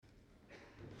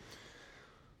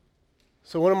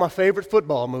So one of my favorite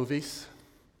football movies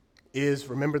is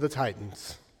Remember the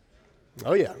Titans.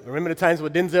 Oh yeah, Remember the Titans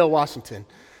with Denzel Washington.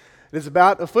 It is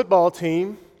about a football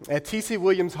team at T.C.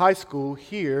 Williams High School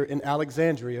here in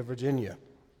Alexandria, Virginia.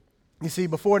 You see,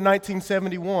 before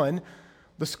 1971,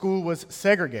 the school was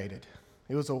segregated.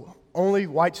 It was only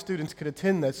white students could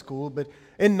attend that school, but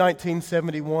in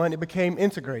 1971, it became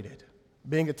integrated,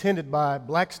 being attended by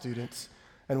black students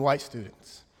and white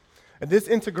students. And this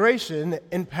integration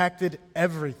impacted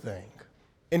everything,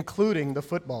 including the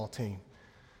football team.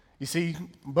 You see,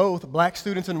 both black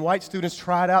students and white students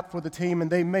tried out for the team, and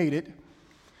they made it,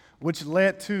 which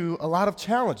led to a lot of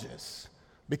challenges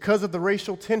because of the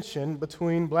racial tension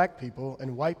between black people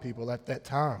and white people at that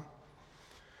time.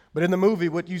 But in the movie,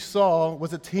 what you saw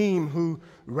was a team who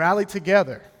rallied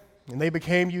together, and they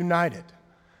became united.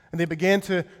 And they began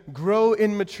to grow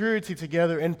in maturity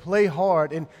together and play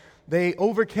hard, and they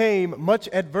overcame much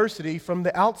adversity from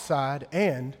the outside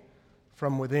and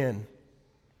from within.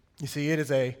 You see, it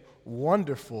is a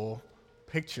wonderful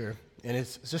picture, and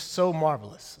it's just so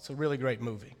marvelous. It's a really great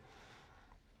movie.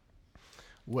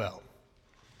 Well,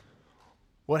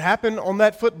 what happened on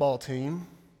that football team,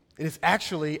 it is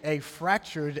actually a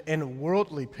fractured and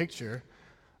worldly picture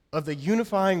of the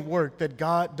unifying work that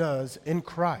God does in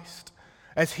Christ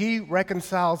as He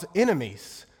reconciles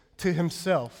enemies to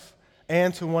Himself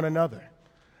and to one another.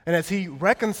 And as He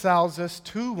reconciles us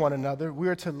to one another, we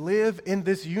are to live in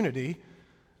this unity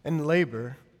and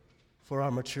labor for our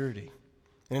maturity.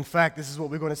 And in fact, this is what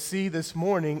we're going to see this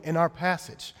morning in our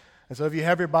passage. And so if you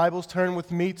have your Bibles, turn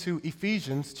with me to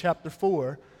Ephesians chapter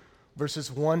 4,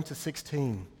 verses 1 to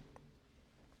 16.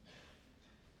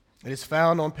 It is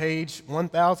found on page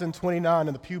 1029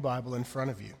 in the Pew Bible in front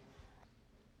of you.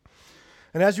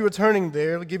 And as you are turning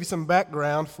there, I'll give you some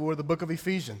background for the book of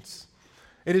Ephesians.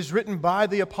 It is written by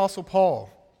the Apostle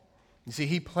Paul. You see,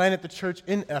 he planted the church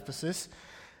in Ephesus,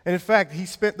 and in fact, he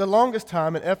spent the longest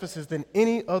time in Ephesus than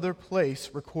any other place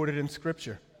recorded in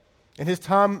Scripture. And his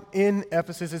time in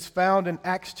Ephesus is found in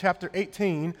Acts chapter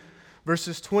 18,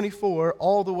 verses 24,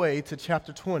 all the way to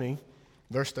chapter 20,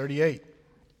 verse 38.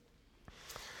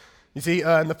 You see,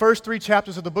 in the first 3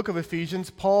 chapters of the book of Ephesians,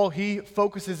 Paul, he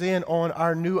focuses in on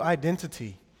our new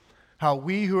identity, how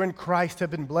we who are in Christ have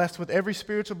been blessed with every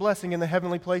spiritual blessing in the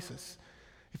heavenly places.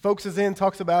 He focuses in,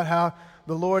 talks about how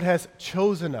the Lord has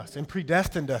chosen us and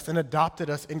predestined us and adopted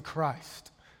us in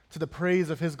Christ to the praise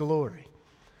of His glory.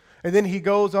 And then he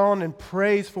goes on and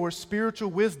prays for spiritual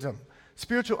wisdom,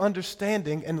 spiritual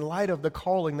understanding in light of the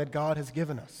calling that God has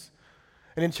given us.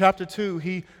 And in chapter 2,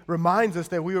 he reminds us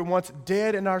that we were once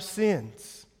dead in our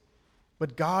sins,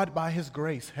 but God, by His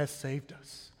grace, has saved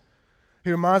us. He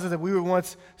reminds us that we were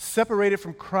once separated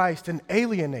from Christ and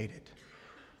alienated,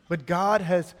 but God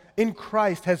in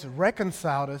Christ has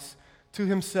reconciled us to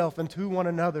Himself and to one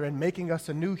another and making us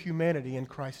a new humanity in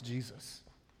Christ Jesus.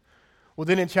 Well,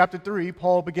 then in chapter 3,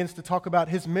 Paul begins to talk about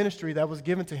his ministry that was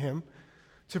given to him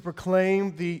to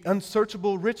proclaim the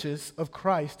unsearchable riches of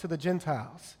Christ to the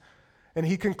Gentiles. And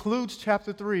he concludes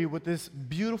chapter 3 with this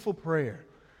beautiful prayer,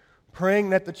 praying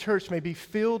that the church may be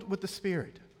filled with the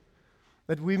Spirit,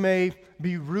 that we may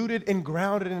be rooted and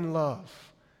grounded in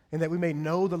love, and that we may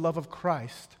know the love of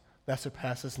Christ that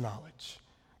surpasses knowledge.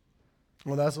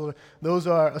 Well, those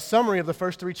are a summary of the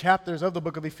first 3 chapters of the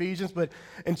book of Ephesians, but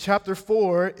in chapter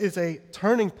 4 is a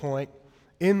turning point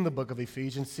in the book of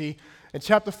Ephesians. See, in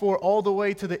chapter 4, all the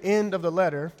way to the end of the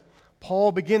letter,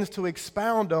 Paul begins to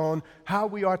expound on how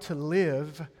we are to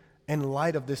live in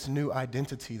light of this new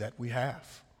identity that we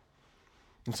have.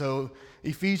 And so,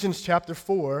 Ephesians chapter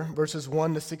 4, verses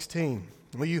 1 to 16.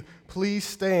 Will you please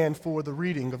stand for the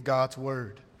reading of God's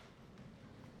word?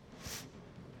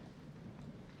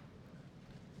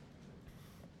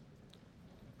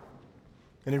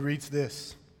 And it reads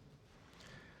this: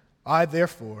 I,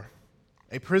 therefore,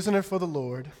 a prisoner for the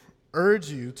Lord,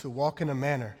 urge you to walk in a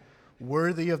manner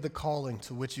worthy of the calling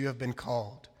to which you have been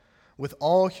called, with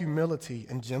all humility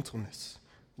and gentleness,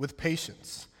 with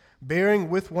patience, bearing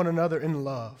with one another in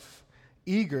love,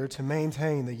 eager to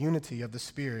maintain the unity of the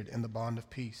Spirit in the bond of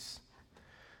peace.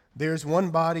 There is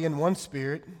one body and one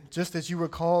Spirit, just as you were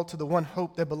called to the one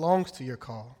hope that belongs to your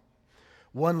call.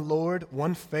 One Lord,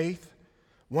 one faith,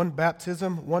 one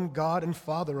baptism, one God and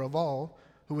Father of all,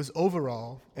 who is over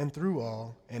all and through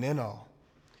all and in all.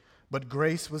 But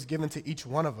grace was given to each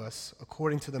one of us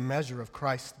according to the measure of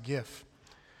Christ's gift.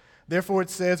 Therefore it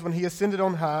says, when He ascended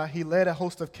on high, He led a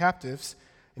host of captives,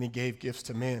 and He gave gifts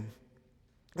to men.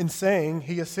 In saying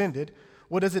He ascended,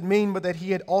 what does it mean but that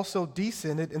He had also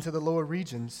descended into the lower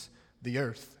regions, the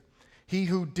earth? He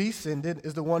who descended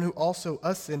is the one who also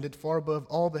ascended far above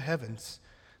all the heavens,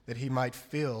 that he might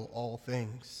fill all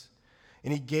things.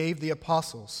 And he gave the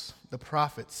apostles, the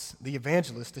prophets, the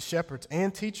evangelists, the shepherds,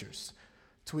 and teachers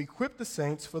to equip the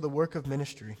saints for the work of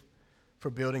ministry, for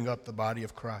building up the body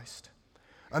of Christ,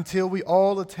 until we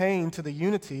all attain to the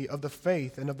unity of the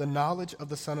faith and of the knowledge of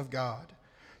the Son of God,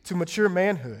 to mature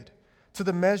manhood, to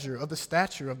the measure of the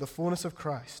stature of the fullness of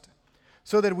Christ,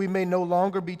 so that we may no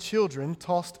longer be children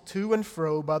tossed to and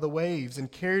fro by the waves and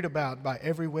carried about by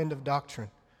every wind of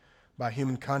doctrine, by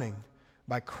human cunning,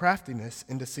 by craftiness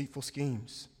and deceitful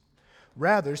schemes.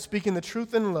 Rather, speaking the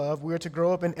truth in love, we are to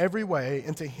grow up in every way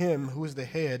into him who is the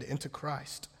head, into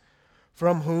Christ,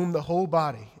 from whom the whole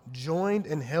body, joined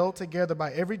and held together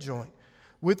by every joint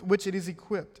with which it is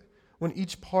equipped, when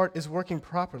each part is working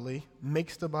properly,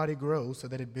 makes the body grow so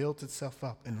that it builds itself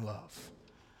up in love.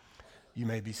 You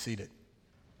may be seated.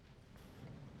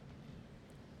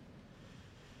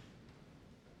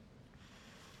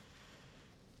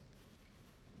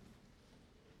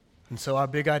 And so our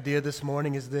big idea this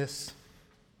morning is this: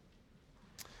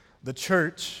 the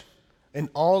church, in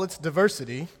all its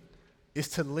diversity, is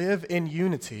to live in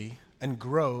unity and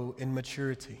grow in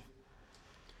maturity.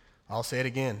 I'll say it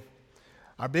again.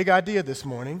 Our big idea this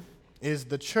morning is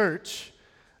the church,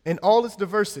 in all its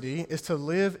diversity, is to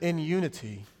live in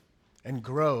unity and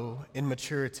grow in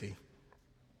maturity.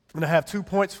 And I have 2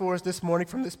 points for us this morning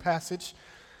from this passage.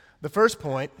 The first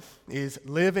point is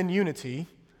live in unity,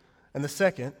 and the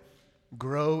second,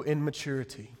 grow in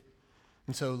maturity.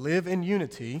 And so live in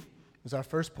unity is our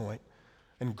first point,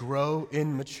 and grow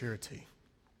in maturity.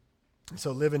 And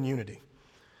so live in unity.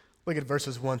 Look at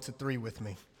verses 1-3 with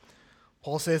me.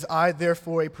 Paul says, I,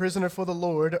 therefore, a prisoner for the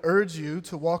Lord, urge you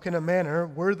to walk in a manner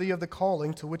worthy of the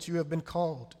calling to which you have been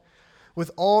called,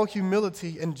 with all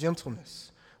humility and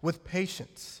gentleness, with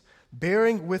patience,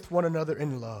 bearing with one another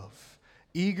in love,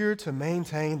 eager to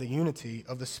maintain the unity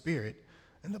of the Spirit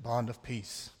and the bond of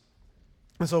peace.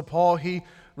 And so Paul, he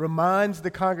reminds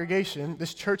the congregation,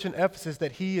 this church in Ephesus,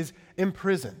 that he is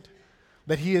imprisoned,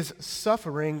 that he is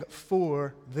suffering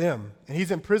for them, and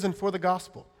he's imprisoned for the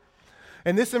gospel.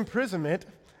 And this imprisonment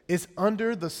is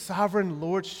under the sovereign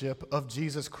lordship of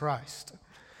Jesus Christ.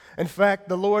 In fact,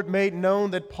 the Lord made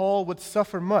known that Paul would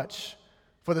suffer much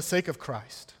for the sake of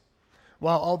Christ.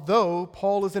 While although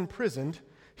Paul is imprisoned,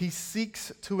 he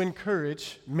seeks to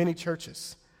encourage many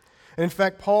churches. And in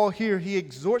fact, Paul here, he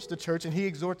exhorts the church and he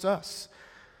exhorts us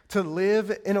to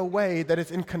live in a way that is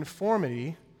in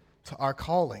conformity to our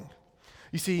calling.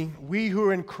 You see, we who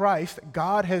are in Christ,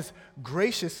 God has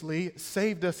graciously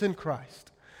saved us in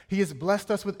Christ. He has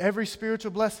blessed us with every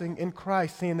spiritual blessing in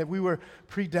Christ, saying that we were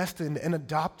predestined and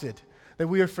adopted, that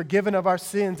we are forgiven of our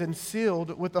sins and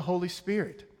sealed with the Holy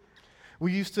Spirit.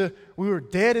 We were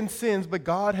dead in sins, but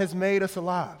God has made us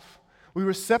alive. We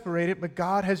were separated, but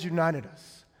God has united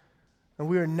us. And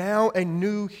we are now a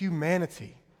new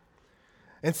humanity.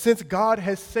 And since God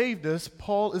has saved us,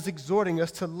 Paul is exhorting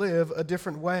us to live a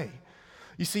different way.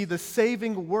 You see, the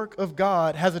saving work of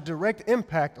God has a direct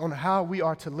impact on how we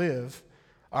are to live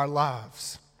our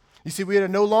lives. You see, we are to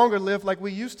no longer live like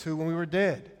we used to when we were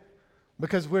dead,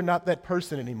 because we're not that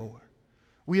person anymore.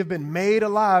 We have been made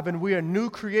alive, and we are new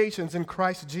creations in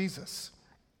Christ Jesus.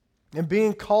 And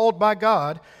being called by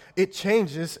God, it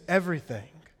changes everything.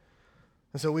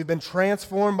 And so we've been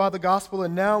transformed by the gospel,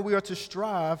 and now we are to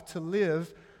strive to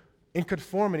live in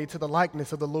conformity to the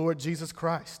likeness of the Lord Jesus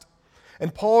Christ.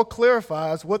 And Paul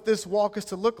clarifies what this walk is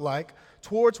to look like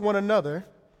towards one another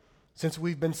since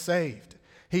we've been saved.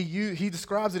 He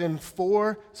describes it in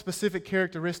 4 specific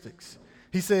characteristics.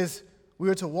 He says we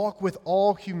are to walk with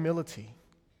all humility.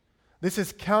 This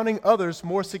is counting others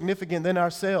more significant than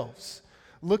ourselves,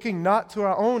 looking not to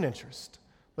our own interest,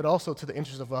 but also to the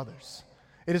interest of others.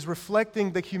 It is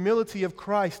reflecting the humility of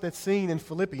Christ that's seen in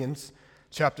Philippians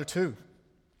chapter 2.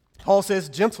 Paul says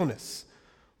gentleness.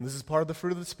 This is part of the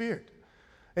fruit of the Spirit.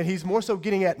 And he's more so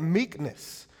getting at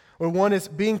meekness, where one is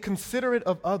being considerate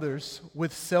of others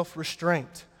with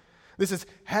self-restraint. This is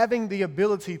having the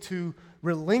ability to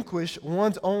relinquish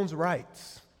one's own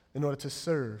rights in order to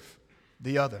serve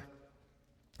the other.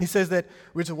 He says that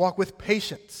we're to walk with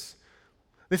patience.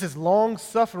 This is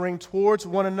long-suffering towards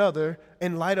one another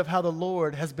in light of how the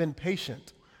Lord has been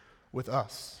patient with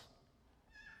us.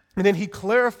 And then he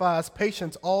clarifies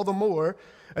patience all the more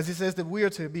as he says that we are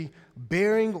to be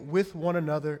bearing with one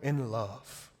another in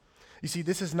love. You see,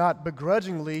 this is not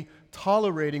begrudgingly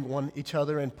tolerating each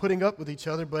other and putting up with each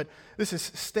other, but this is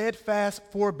steadfast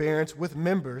forbearance with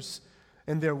members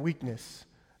in their weakness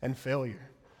and failure.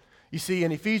 You see,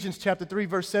 in Ephesians chapter 3,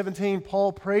 verse 17,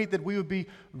 Paul prayed that we would be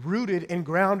rooted and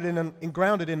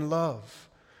grounded in love,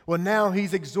 Well, now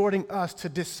he's exhorting us to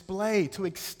display, to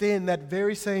extend that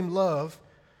very same love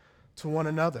to one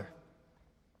another.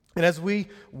 And as we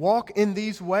walk in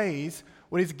these ways,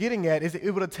 what he's getting at is that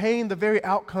it would attain the very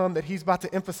outcome that he's about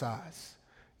to emphasize,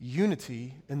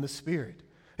 unity in the Spirit.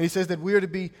 And he says that we are to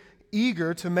be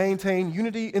eager to maintain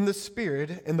unity in the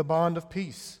Spirit in the bond of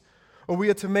peace, or we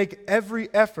are to make every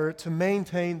effort to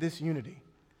maintain this unity.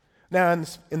 Now, in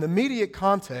the immediate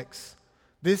context,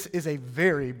 this is a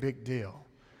very big deal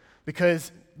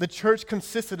because the church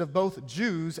consisted of both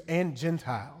Jews and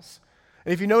Gentiles.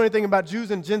 And if you know anything about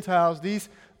Jews and Gentiles, these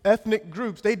ethnic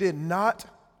groups, they did not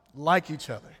like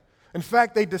each other. In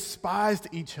fact, they despised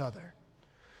each other.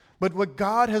 But what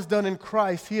God has done in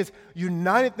Christ, he has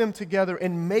united them together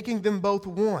and making them both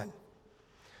one.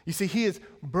 You see, he has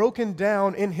broken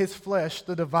down in his flesh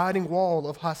the dividing wall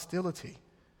of hostility.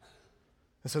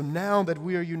 And so now that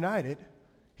we are united,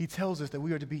 he tells us that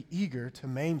we are to be eager to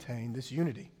maintain this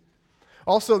unity.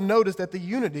 Also notice that the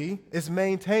unity is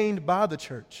maintained by the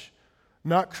church,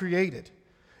 not created.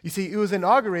 You see, it was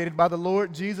inaugurated by the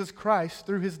Lord Jesus Christ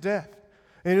through his death.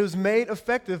 And it was made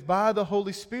effective by the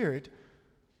Holy Spirit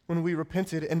when we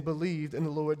repented and believed in the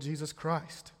Lord Jesus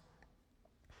Christ.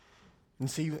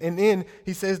 And then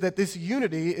he says that this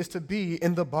unity is to be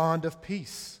in the bond of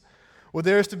peace, where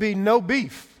there is to be no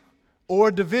beef or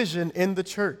division in the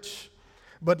church,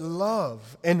 but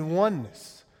love and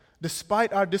oneness,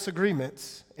 despite our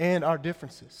disagreements and our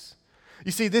differences.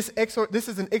 You see, this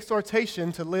is an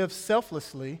exhortation to live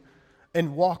selflessly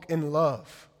and walk in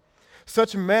love.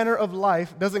 Such manner of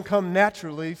life doesn't come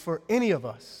naturally for any of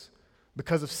us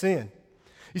because of sin.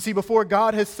 You see, before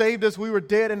God has saved us, we were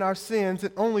dead in our sins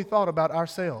and only thought about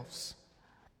ourselves.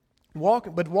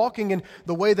 But walking in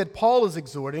the way that Paul is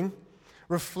exhorting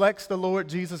reflects the Lord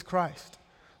Jesus Christ.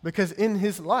 Because in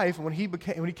his life, when he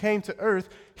came to earth,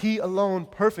 he alone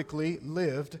perfectly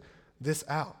lived this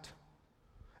out.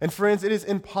 And friends, it is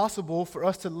impossible for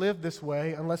us to live this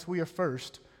way unless we are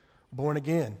first born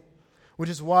again, which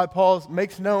is why Paul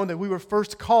makes known that we were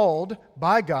first called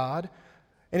by God,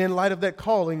 and in light of that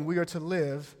calling, we are to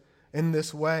live in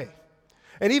this way.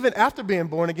 And even after being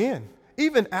born again,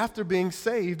 even after being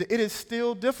saved, it is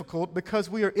still difficult because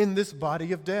we are in this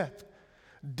body of death.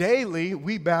 Daily,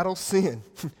 we battle sin.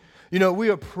 We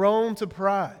are prone to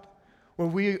pride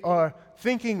when we are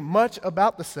thinking much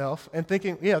about the self and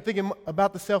thinking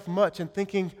about the self much and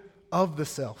thinking of the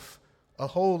self a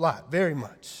whole lot, very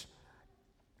much.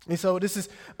 And so this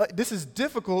is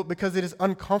difficult because it is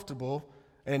uncomfortable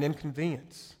and an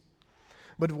inconvenience.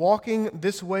 But walking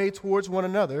this way towards one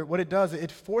another, what it does,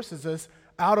 it forces us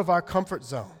out of our comfort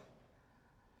zone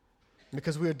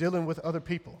because we are dealing with other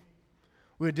people.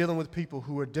 We are dealing with people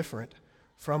who are different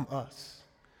from us.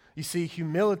 You see,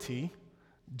 humility,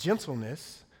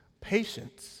 gentleness,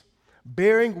 patience,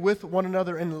 bearing with one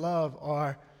another in love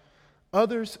are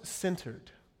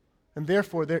others-centered, and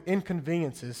therefore they're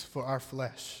inconveniences for our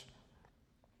flesh.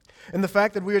 And the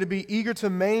fact that we are to be eager to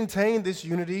maintain this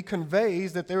unity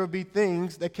conveys that there will be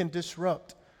things that can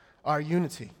disrupt our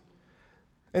unity.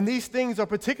 And these things are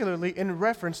particularly in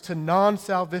reference to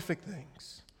non-salvific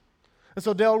things. And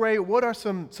so, Del Rey, what are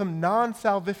some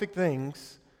non-salvific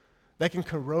things that can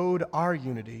corrode our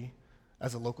unity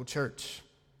as a local church?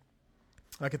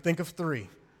 I could think of 3.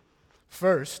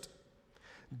 First,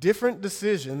 different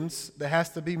decisions that has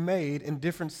to be made in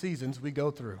different seasons we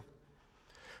go through.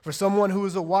 For someone who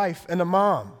is a wife and a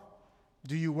mom,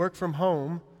 do you work from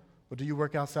home or do you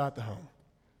work outside the home?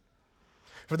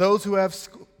 For those who have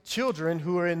children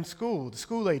who are in school, the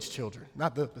school-age children,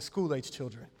 not the school-age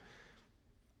children,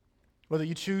 whether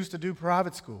you choose to do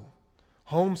private school,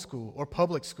 homeschool, or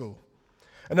public school.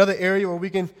 Another area where we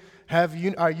can have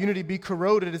our unity be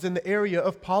corroded is in the area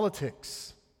of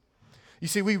politics. You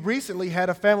see, we recently had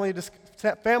a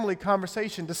family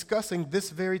conversation discussing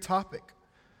this very topic.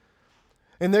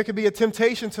 And there could be a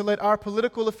temptation to let our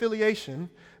political affiliation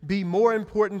be more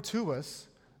important to us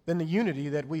than the unity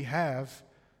that we have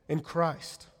in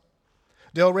Christ.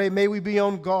 Del Rey, may we be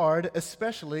on guard,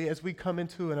 especially as we come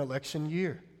into an election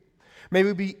year. May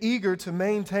we be eager to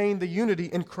maintain the unity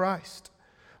in Christ.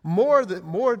 More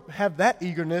have that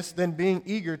eagerness than being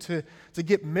eager to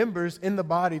get members in the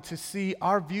body to see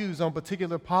our views on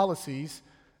particular policies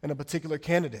and a particular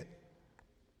candidate.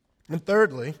 And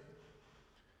thirdly,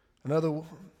 another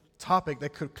topic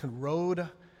that could corrode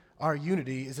our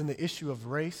unity is in the issue of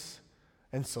race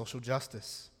and social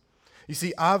justice. You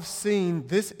see, I've seen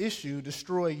this issue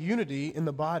destroy unity in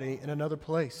the body in another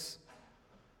place.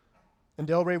 And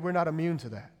Del Rey, we're not immune to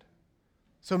that.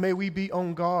 So may we be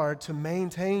on guard to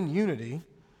maintain unity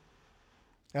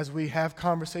as we have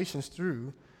conversations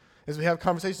through as we have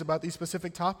conversations about these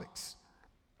specific topics.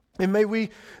 And may we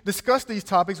discuss these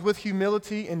topics with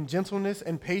humility and gentleness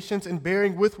and patience and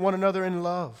bearing with one another in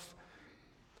love.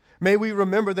 May we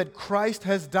remember that Christ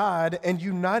has died and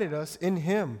united us in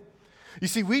him. You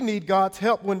see, we need God's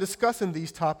help when discussing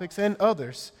these topics and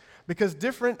others, because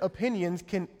different opinions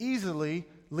can easily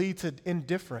lead to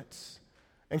indifference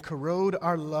and corrode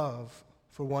our love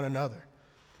for one another.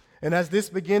 And as this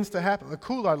begins to happen,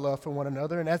 cool our love for one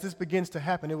another, and as this begins to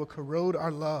happen, it will corrode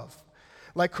our love.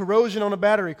 Like corrosion on a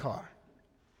battery car.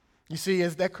 You see,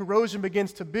 as that corrosion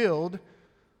begins to build,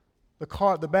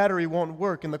 the battery won't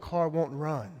work and the car won't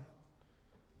run.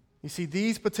 You see,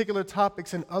 these particular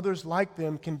topics and others like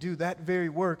them can do that very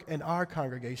work in our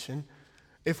congregation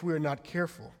if we are not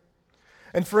careful.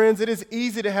 And friends, it is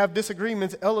easy to have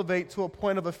disagreements elevate to a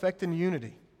point of affecting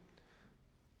unity.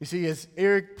 You see, as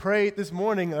Eric prayed this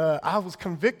morning, I was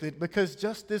convicted because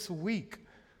just this week,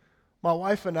 my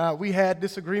wife and I, we had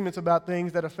disagreements about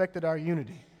things that affected our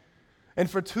unity. And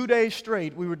for 2 days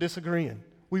straight, we were disagreeing.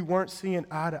 We weren't seeing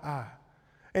eye to eye.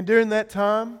 And during that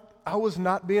time, I was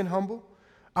not being humble.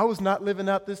 I was not living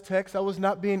out this text. I was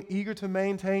not being eager to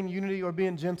maintain unity or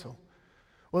being gentle.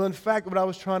 Well, in fact, what I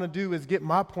was trying to do is get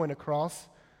my point across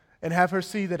and have her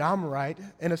see that I'm right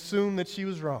and assume that she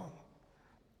was wrong.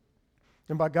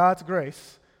 And by God's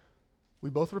grace, we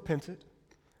both repented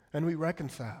and we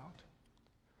reconciled.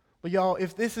 But y'all,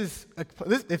 if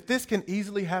this can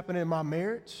easily happen in my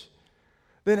marriage,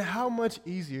 then how much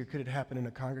easier could it happen in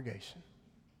a congregation?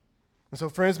 And so,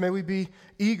 friends, may we be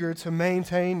eager to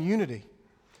maintain unity.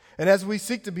 And as we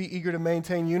seek to be eager to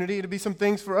maintain unity, it'll be some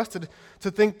things for us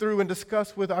to think through and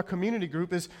discuss with our community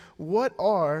group is where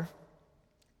are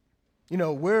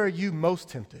you most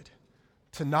tempted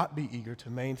to not be eager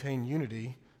to maintain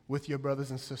unity with your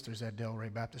brothers and sisters at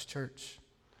Delray Baptist Church?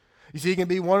 You see, it can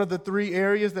be one of the 3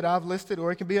 areas that I've listed,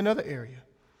 or it can be another area.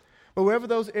 But wherever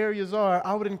those areas are,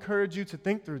 I would encourage you to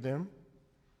think through them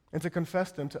and to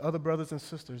confess them to other brothers and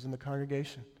sisters in the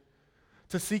congregation,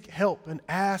 to seek help and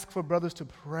ask for brothers to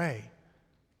pray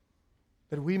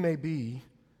that we may be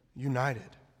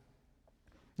united.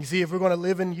 You see, if we're going to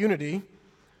live in unity,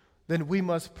 then we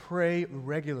must pray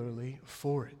regularly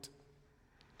for it,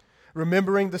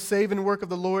 remembering the saving work of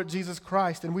the Lord Jesus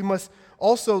Christ. And we must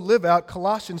also live out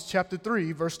Colossians chapter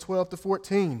 3, verse 12 to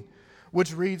 14,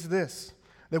 which reads this,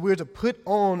 that we are to put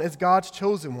on as God's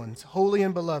chosen ones, holy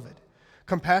and beloved,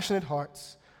 compassionate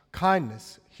hearts,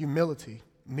 kindness, humility,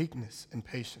 meekness, and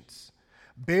patience,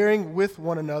 bearing with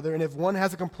one another, and if one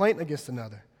has a complaint against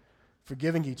another,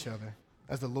 forgiving each other,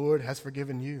 as the Lord has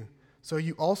forgiven you, so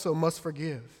you also must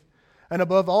forgive. And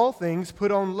above all things,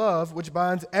 put on love, which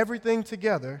binds everything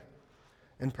together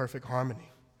in perfect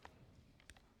harmony.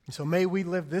 And so may we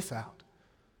live this out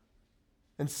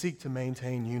and seek to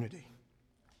maintain unity.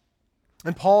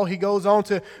 And Paul, he goes on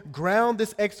to ground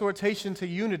this exhortation to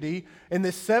unity in the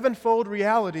 7-fold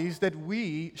realities that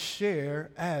we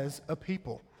share as a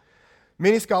people.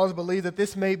 Many scholars believe that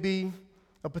this may be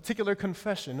a particular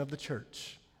confession of the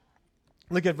church.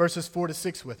 Look at verses 4 to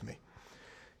 6 with me.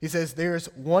 He says, there is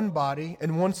one body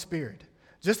and one spirit,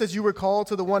 just as you were called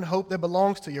to the one hope that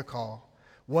belongs to your call.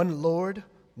 One Lord,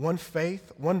 one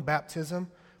faith, one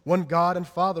baptism, one God and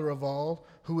Father of all,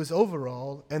 who is over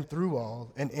all and through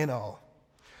all and in all.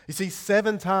 You see,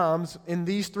 7 times in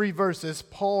these 3 verses,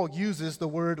 Paul uses the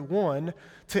word one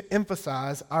to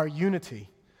emphasize our unity.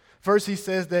 First, he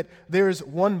says that there is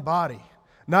one body,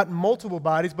 not multiple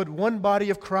bodies, but one body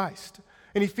of Christ.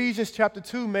 In Ephesians chapter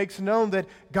 2 makes known that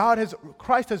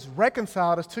Christ has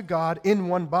reconciled us to God in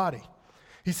one body.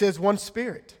 He says one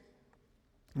spirit,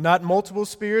 not multiple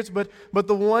spirits, but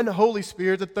the one Holy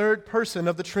Spirit, the 3rd person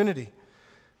of the Trinity.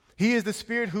 He is the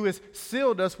Spirit who has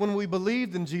sealed us when we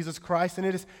believed in Jesus Christ, and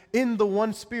it is in the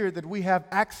one Spirit that we have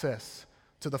access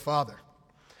to the Father.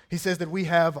 He says that we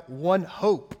have one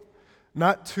hope,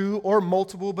 not 2 or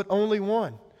multiple, but only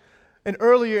one. And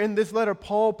earlier in this letter,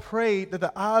 Paul prayed that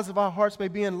the eyes of our hearts may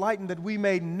be enlightened, that we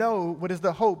may know what is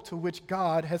the hope to which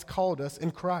God has called us in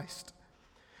Christ.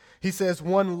 He says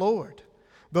one Lord,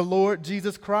 the Lord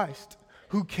Jesus Christ,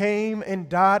 who came and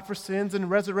died for sins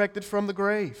and resurrected from the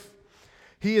grave.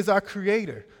 He is our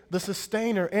creator, the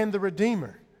sustainer, and the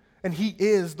redeemer. And he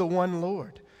is the one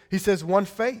Lord. He says one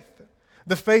faith.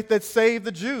 The faith that saved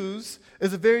the Jews is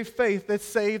the very faith that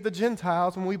saved the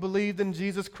Gentiles when we believed in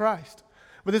Jesus Christ.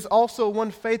 But there's also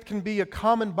one faith can be a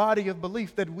common body of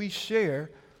belief that we share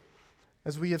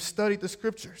as we have studied the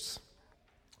Scriptures.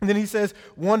 And then he says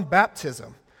one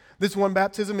baptism. This one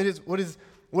baptism,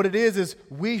 what it is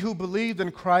we who believed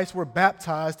in Christ were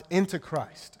baptized into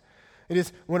Christ. It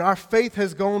is when our faith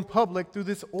has gone public through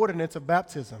this ordinance of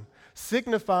baptism,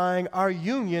 signifying our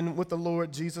union with the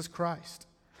Lord Jesus Christ.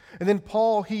 And then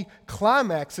Paul, he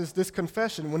climaxes this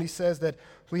confession when he says that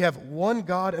we have one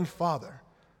God and Father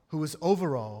who is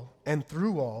over all and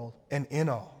through all and in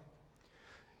all.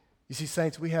 You see,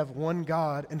 saints, we have one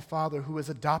God and Father who has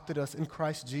adopted us in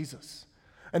Christ Jesus.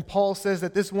 And Paul says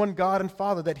that this one God and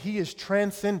Father, that he is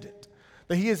transcendent,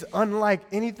 that he is unlike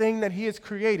anything that he has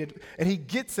created. And he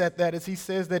gets at that as he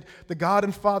says that the God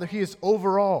and Father, he is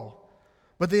over all.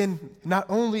 But then not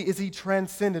only is he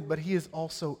transcendent, but he is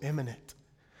also immanent.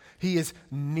 He is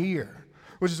near,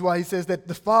 which is why he says that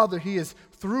the Father, he is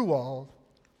through all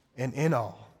and in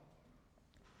all.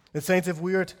 And saints, if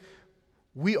we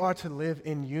are to live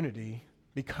in unity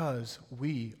because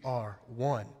we are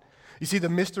one. You see, the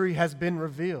mystery has been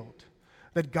revealed,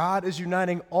 that God is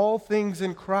uniting all things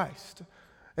in Christ.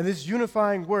 And this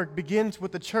unifying work begins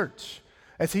with the church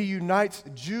as he unites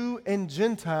Jew and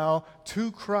Gentile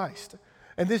to Christ.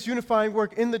 And this unifying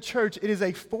work in the church, it is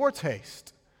a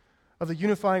foretaste of the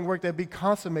unifying work that will be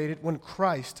consummated when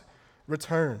Christ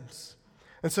returns.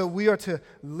 And so we are to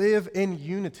live in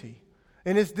unity.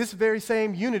 And it's this very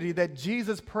same unity that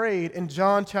Jesus prayed in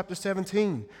John chapter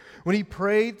 17, when he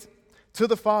prayed to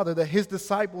the Father that his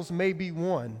disciples may be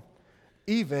one,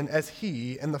 even as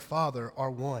he and the Father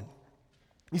are one.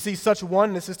 You see, such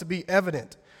oneness is to be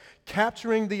evident,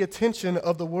 capturing the attention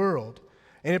of the world,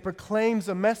 and it proclaims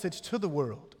a message to the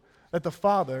world that the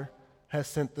Father has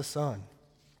sent the Son.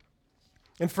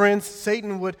 And friends,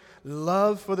 Satan would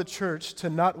love for the church to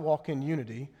not walk in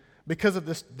unity because of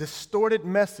this distorted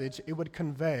message it would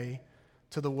convey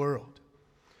to the world.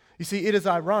 You see, it is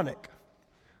ironic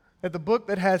that the book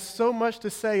that has so much to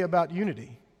say about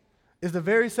unity is the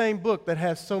very same book that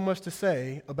has so much to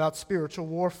say about spiritual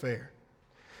warfare.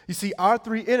 You see, our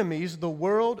three enemies, the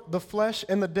world, the flesh,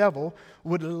 and the devil,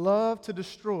 would love to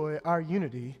destroy our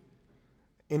unity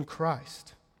in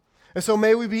Christ. And so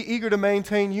may we be eager to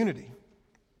maintain unity.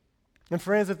 And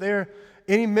friends, if there are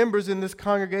any members in this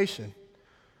congregation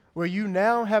where you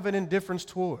now have an indifference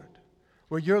toward,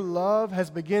 where your love has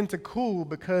begun to cool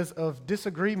because of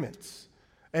disagreements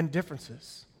and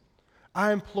differences,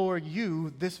 I implore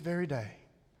you this very day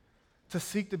to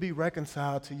seek to be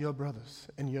reconciled to your brothers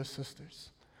and your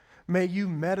sisters. May you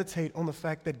meditate on the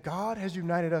fact that God has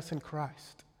united us in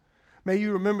Christ. May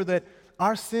you remember that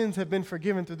our sins have been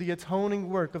forgiven through the atoning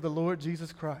work of the Lord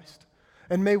Jesus Christ.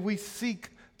 And may we seek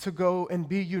to go and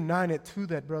be united to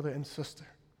that brother and sister.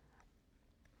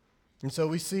 And so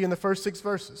we see in the first 6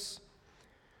 verses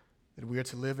that we are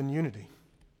to live in unity.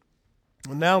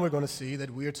 Well, now we're going to see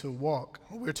that we are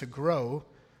to grow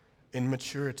in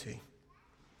maturity.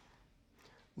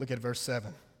 Look at verse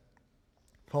 7.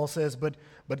 Paul says,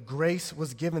 but grace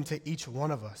was given to each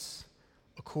one of us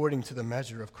according to the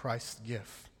measure of Christ's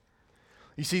gift.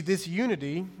 You see, this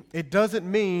unity, it doesn't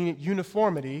mean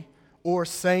uniformity or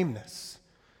sameness.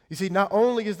 You see, not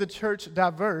only is the church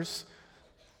diverse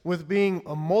with being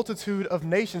a multitude of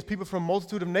nations, people from a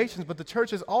multitude of nations, but the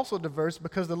church is also diverse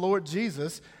because the Lord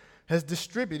Jesus has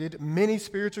distributed many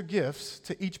spiritual gifts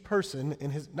to each person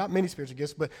in his, not many spiritual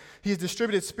gifts, but he has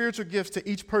distributed spiritual gifts to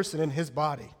each person in his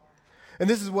body. And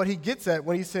this is what he gets at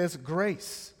when he says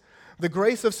grace. The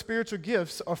grace of spiritual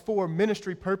gifts are for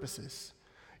ministry purposes.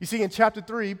 You see, in chapter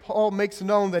 3, Paul makes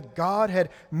known that God had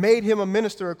made him a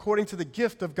minister according to the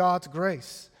gift of God's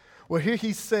grace. Well, here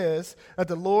he says that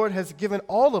the Lord has given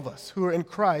all of us who are in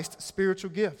Christ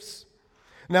spiritual gifts.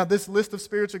 Now, this list of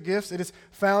spiritual gifts, it is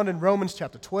found in Romans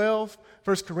chapter 12,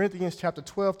 1 Corinthians chapter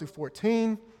 12 through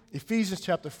 14, Ephesians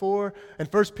chapter 4, and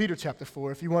 1 Peter chapter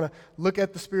 4, if you want to look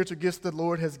at the spiritual gifts the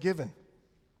Lord has given.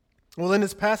 Well, in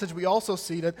this passage, we also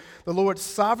see that the Lord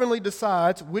sovereignly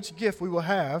decides which gift we will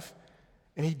have,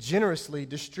 and he generously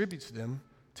distributes them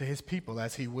to his people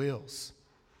as he wills.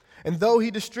 And though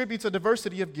he distributes a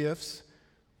diversity of gifts,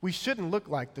 we shouldn't look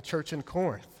like the church in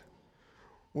Corinth,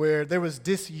 where there was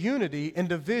disunity and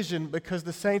division because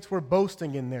the saints were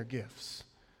boasting in their gifts.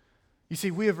 You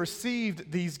see, we have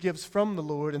received these gifts from the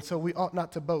Lord, and so we ought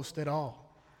not to boast at all.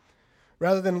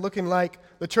 Rather than looking like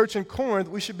the church in Corinth,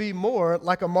 we should be more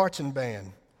like a marching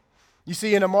band. You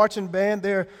see, in a marching band,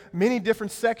 there are many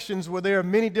different sections where there are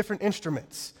many different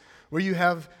instruments, where you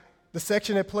have the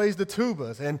section that plays the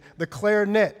tubas and the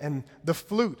clarinet and the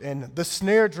flute and the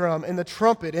snare drum and the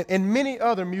trumpet and many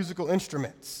other musical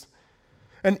instruments.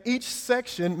 And each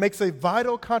section makes a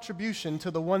vital contribution to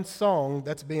the one song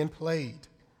that's being played.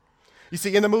 You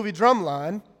see, in the movie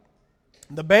Drumline,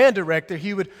 the band director,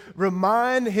 he would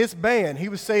remind his band, he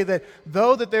would say that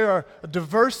though that there are a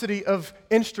diversity of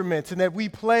instruments and that we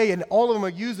play and all of them are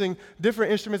using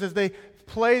different instruments as they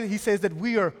play, he says that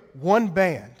we are one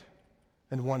band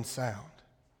and one sound.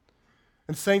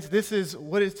 And saints, this is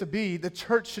what it's to be. The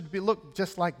church should look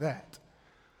just like that.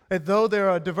 That though there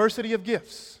are a diversity of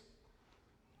gifts,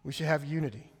 we should have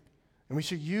unity. And we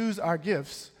should use our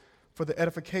gifts for the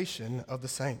edification of the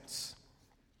saints.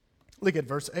 Look at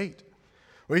verse 8,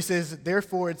 where he says,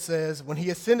 therefore it says, when he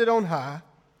ascended on high,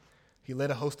 he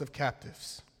led a host of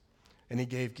captives, and he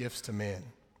gave gifts to men.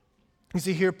 You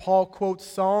see here, Paul quotes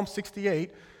Psalm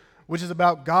 68, which is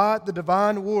about God, the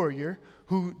divine warrior,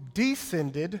 who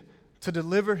descended to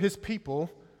deliver his people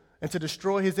and to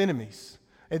destroy his enemies,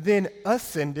 and then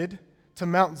ascended to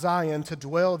Mount Zion to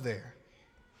dwell there.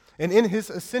 And in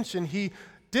his ascension, he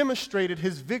demonstrated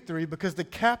his victory because the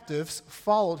captives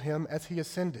followed him as he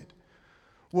ascended.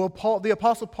 Well, the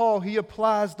Apostle Paul, he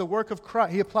applies the work of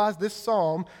Christ. He applies this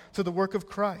psalm to the work of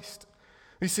Christ.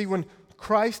 You see, when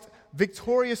Christ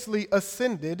victoriously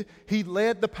ascended, he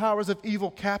led the powers of evil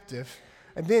captive,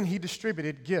 and then he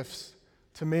distributed gifts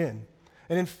to men.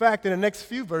 And in fact, in the next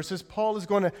few verses, Paul is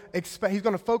going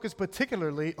to focus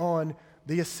particularly on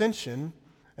the ascension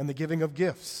and the giving of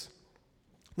gifts.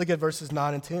 Look at verses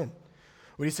 9 and 10,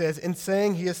 where he says, in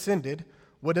saying he ascended,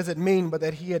 what does it mean but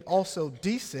that he had also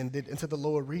descended into the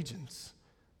lower regions,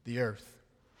 the earth?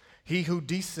 He who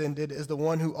descended is the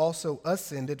one who also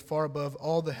ascended far above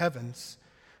all the heavens,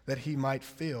 that he might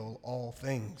fill all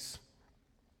things.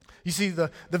 You see, the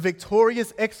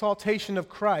victorious exaltation of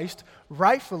Christ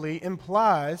rightfully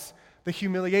implies the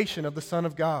humiliation of the Son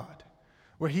of God,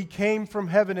 where he came from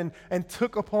heaven and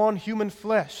took upon human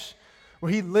flesh,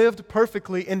 where he lived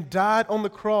perfectly and died on the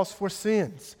cross for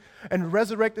sins, and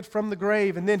resurrected from the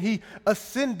grave, and then he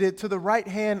ascended to the right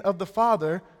hand of the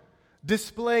Father,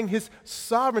 displaying his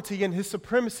sovereignty and his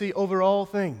supremacy over all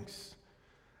things.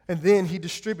 And then he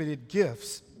distributed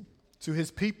gifts to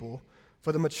his people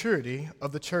for the maturity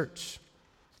of the church.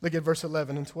 Look at verse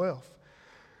 11 and 12.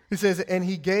 He says, and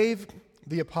he gave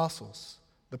the apostles,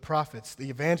 the prophets, the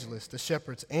evangelists, the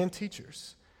shepherds, and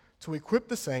teachers to equip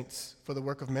the saints for the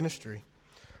work of ministry,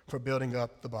 for building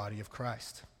up the body of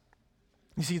Christ.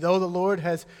 You see, though the Lord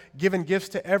has given gifts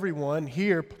to everyone,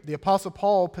 here the Apostle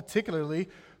Paul particularly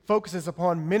focuses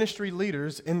upon ministry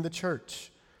leaders in the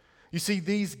church. You see,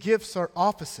 these gifts are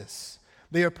offices.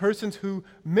 They are persons who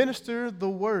minister the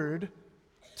word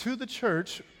to the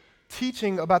church,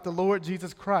 teaching about the Lord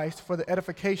Jesus Christ for the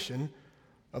edification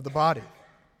of the body.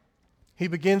 He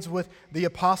begins with the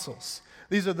apostles.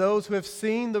 These are those who have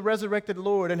seen the resurrected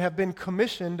Lord and have been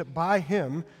commissioned by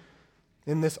him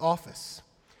in this office.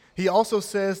 He also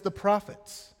says the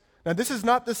prophets. Now, this is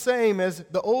not the same as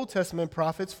the Old Testament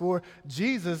prophets, for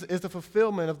Jesus is the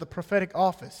fulfillment of the prophetic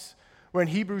office, where in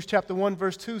Hebrews chapter 1,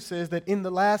 verse 2 says that in the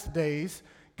last days,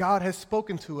 God has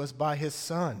spoken to us by his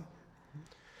Son.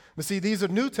 But see, these are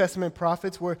New Testament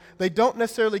prophets where they don't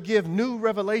necessarily give new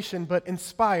revelation, but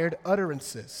inspired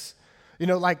utterances. You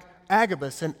know, like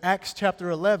Agabus in Acts chapter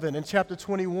 11 and chapter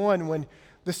 21, when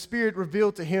the Spirit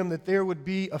revealed to him that there would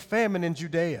be a famine in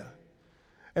Judea.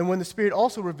 And when the Spirit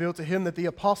also revealed to him that the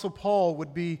Apostle Paul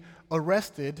would be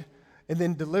arrested and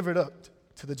then delivered up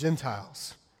to the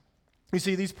Gentiles. You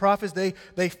see, these prophets,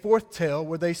 they foretell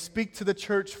where they speak to the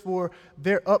church for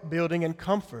their upbuilding and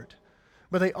comfort.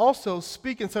 But they also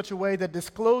speak in such a way that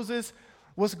discloses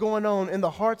what's going on in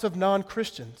the hearts of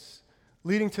non-Christians,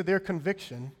 leading to their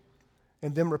conviction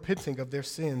and them repenting of their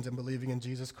sins and believing in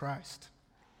Jesus Christ.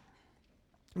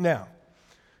 Now,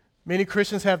 many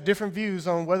Christians have different views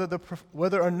on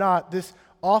whether or not this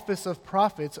office of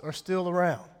prophets are still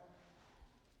around.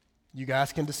 You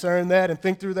guys can discern that and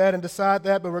think through that and decide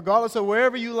that, but regardless of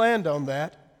wherever you land on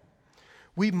that,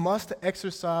 we must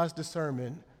exercise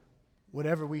discernment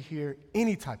whenever we hear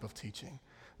any type of teaching,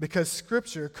 because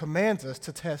Scripture commands us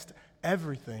to test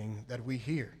everything that we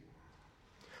hear.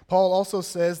 Paul also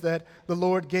says that the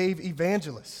Lord gave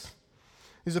evangelists.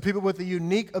 These are people with the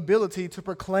unique ability to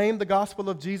proclaim the gospel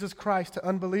of Jesus Christ to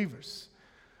unbelievers.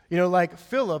 You know, like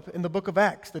Philip in the book of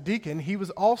Acts, the deacon, he was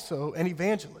also an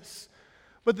evangelist.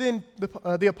 But then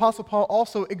the Apostle Paul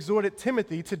also exhorted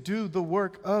Timothy to do the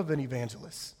work of an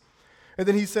evangelist. And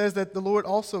then he says that the Lord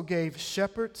also gave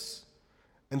shepherds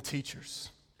and teachers.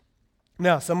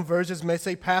 Now, some versions may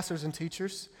say pastors and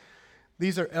teachers.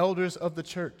 These are elders of the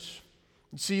church.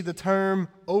 You see, the term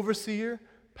overseer,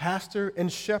 pastor, and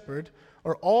shepherd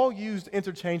are all used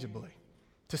interchangeably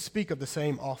to speak of the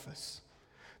same office.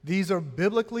 These are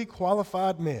biblically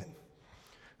qualified men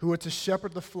who are to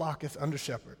shepherd the flock as under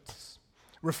shepherds,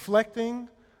 reflecting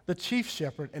the chief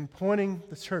shepherd and pointing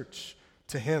the church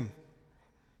to him.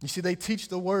 You see, they teach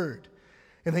the word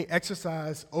and they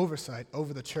exercise oversight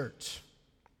over the church.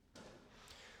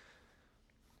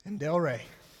 And Del Rey,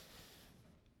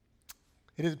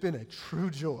 it has been a true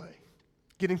joy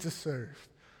getting to serve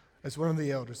as one of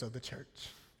the elders of the church.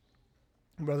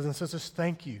 Brothers and sisters,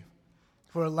 thank you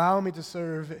for allowing me to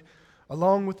serve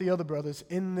along with the other brothers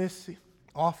in this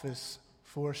office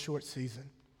for a short season.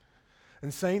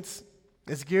 And saints,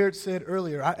 as Garrett said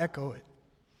earlier, I echo it.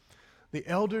 The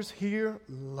elders here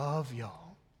love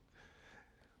y'all.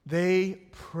 They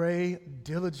pray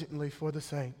diligently for the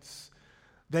saints.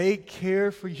 They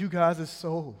care for you guys'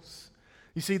 souls.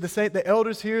 You see, the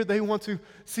elders here, they want to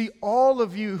see all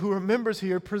of you who are members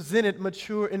here presented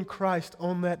mature in Christ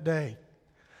on that day.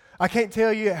 I can't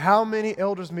tell you how many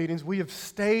elders meetings we have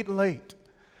stayed late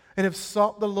and have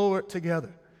sought the Lord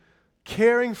together,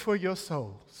 caring for your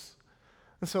souls.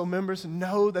 And so, members,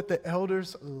 know that the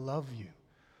elders love you.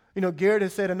 You know, Garrett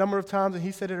has said a number of times, and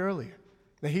he said it earlier,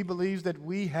 that he believes that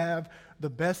we have the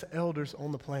best elders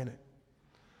on the planet.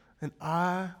 And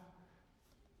I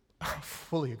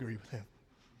fully agree with him.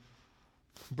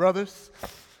 Brothers,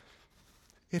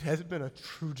 it has been a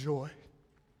true joy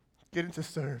getting to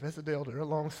serve as an elder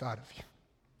alongside of you.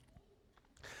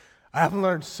 I have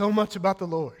learned so much about the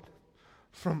Lord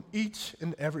from each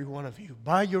and every one of you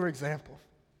by your example,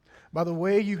 by the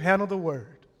way you handle the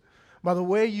word, by the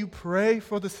way you pray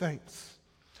for the saints,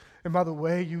 and by the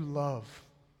way you love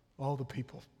all the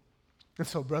people. And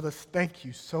so, brothers, thank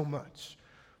you so much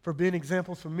for being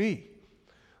examples for me,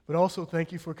 but also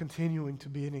thank you for continuing to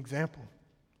be an example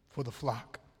for the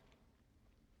flock.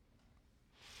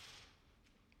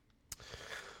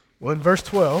 Well, in verse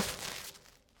 12,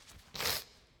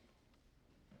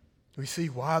 we see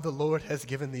why the Lord has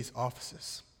given these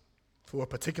offices for a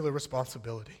particular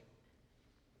responsibility.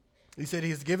 He said he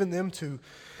has given them to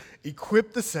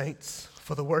equip the saints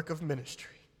for the work of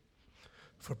ministry,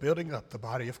 for building up the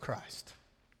body of Christ.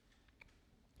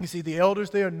 You see, the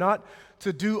elders, they are not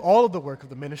to do all of the work of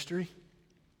the ministry,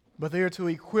 but they are to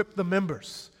equip the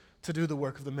members to do the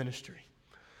work of the ministry.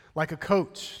 Like a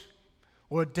coach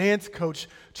or a dance coach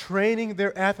training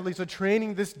their athletes or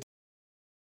training this.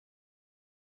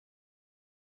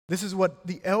 This is what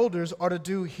the elders are to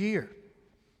do here.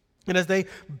 And as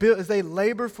they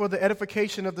labor for the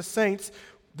edification of the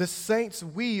saints,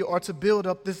 we are to build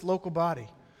up this local body.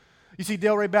 You see,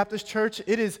 Delray Baptist Church,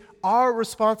 it is our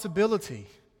responsibility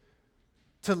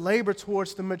to labor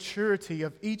towards the maturity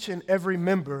of each and every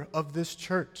member of this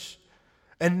church.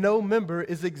 And no member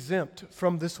is exempt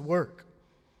from this work.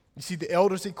 You see, the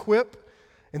elders equip,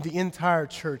 and the entire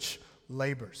church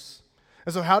labors.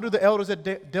 And so how do the elders at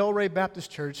Delray Baptist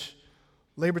Church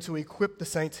labor to equip the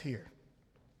saints here?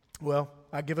 Well,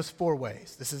 I give us 4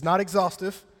 ways. This is not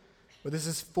exhaustive, but this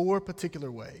is 4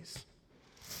 particular ways.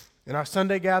 In our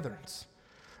Sunday gatherings,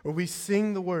 where we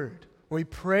sing the word, where we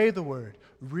pray the word,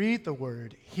 read the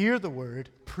word, hear the word,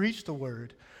 preach the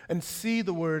word, and see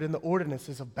the word in the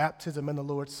ordinances of baptism and the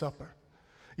Lord's Supper.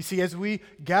 You see, as we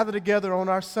gather together on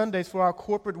our Sundays for our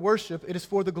corporate worship, it is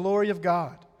for the glory of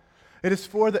God. It is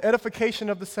for the edification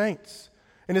of the saints,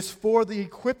 and it's for the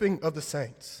equipping of the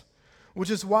saints, which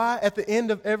is why at the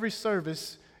end of every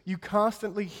service, you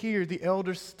constantly hear the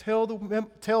elders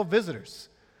tell visitors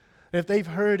that if they've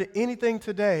heard anything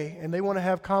today and they want to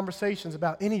have conversations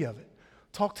about any of it,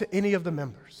 talk to any of the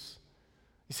members.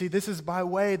 You see, this is by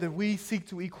way that we seek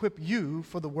to equip you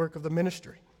for the work of the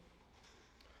ministry.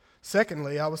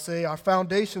 Secondly, I would say our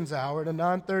foundations hour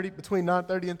at between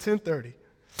 9:30 and 10:30,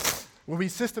 where we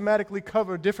systematically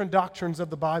cover different doctrines of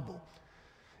the Bible.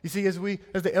 You see, as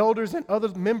the elders and other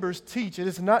members teach, it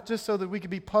is not just so that we can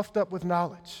be puffed up with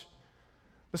knowledge,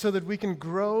 but so that we can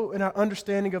grow in our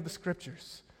understanding of the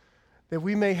Scriptures, that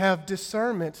we may have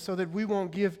discernment so that we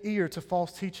won't give ear to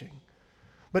false teaching,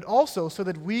 but also so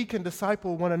that we can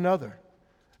disciple one another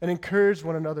and encourage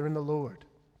one another in the Lord.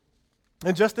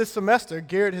 And just this semester,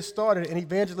 Garrett has started an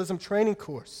evangelism training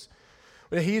course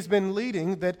that he's been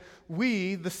leading, that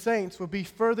we, the saints, will be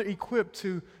further equipped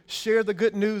to share the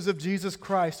good news of Jesus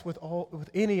Christ with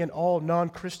any and all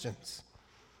non-Christians.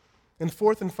 And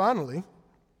fourth and finally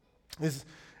is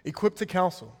Equipped to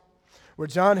Counsel, where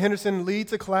John Henderson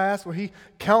leads a class where he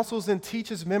counsels and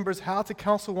teaches members how to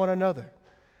counsel one another,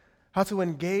 how to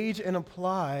engage and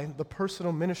apply the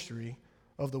personal ministry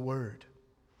of the Word.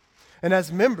 And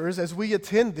as members, as we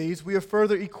attend these, we are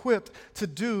further equipped to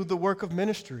do the work of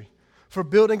ministry, for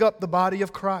building up the body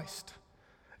of Christ.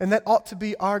 And that ought to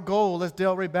be our goal as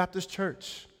Delray Baptist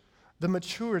Church, the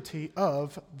maturity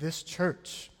of this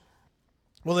church.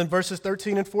 Well, in verses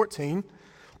 13 and 14,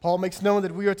 Paul makes known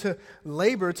that we are to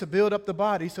labor to build up the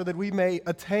body so that we may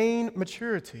attain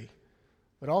maturity,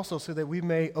 but also so that we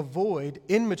may avoid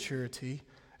immaturity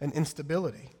and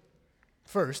instability.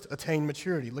 First, attain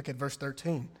maturity. Look at verse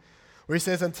 13. where he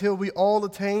says, until we all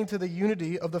attain to the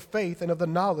unity of the faith and of the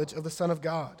knowledge of the Son of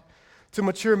God, to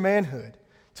mature manhood,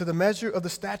 to the measure of the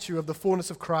stature of the fullness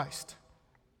of Christ.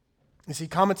 You see,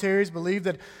 commentaries believe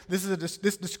that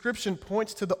this description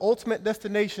points to the ultimate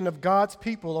destination of God's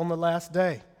people on the last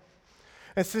day.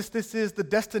 And since this is the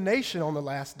destination on the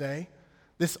last day,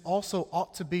 this also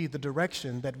ought to be the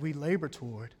direction that we labor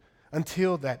toward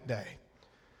until that day.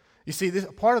 You see,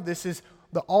 part of this is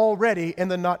the already and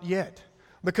the not yet,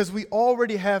 because we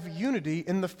already have unity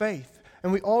in the faith,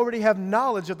 and we already have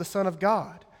knowledge of the Son of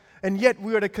God. And yet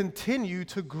we are to continue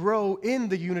to grow in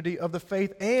the unity of the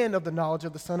faith and of the knowledge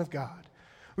of the Son of God.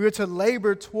 We are to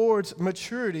labor towards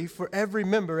maturity for every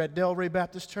member at Delray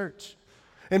Baptist Church.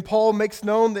 And Paul makes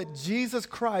known that Jesus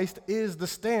Christ is the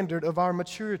standard of our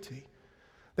maturity,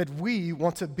 that we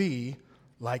want to be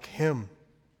like him.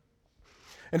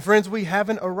 And friends, we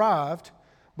haven't arrived,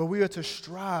 but we are to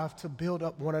strive to build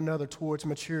up one another towards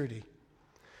maturity.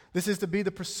 This is to be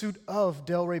the pursuit of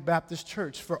Delray Baptist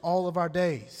Church for all of our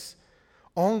days,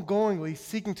 ongoingly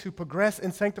seeking to progress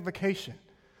in sanctification,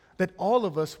 that all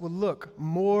of us will look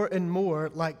more and more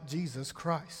like Jesus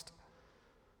Christ.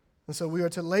 And so we are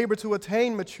to labor to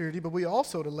attain maturity, but we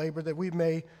also to labor that we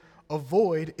may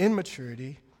avoid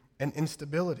immaturity and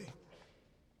instability.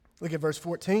 Look at verse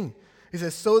 14. He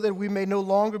says, so that we may no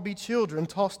longer be children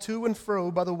tossed to and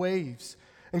fro by the waves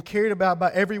and carried about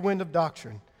by every wind of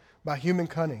doctrine, by human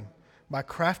cunning, by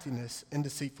craftiness and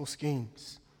deceitful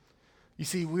schemes. You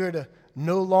see, we are to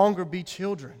no longer be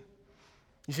children.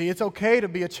 You see, it's okay to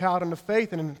be a child in the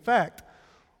faith. And in fact,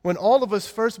 when all of us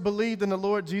first believed in the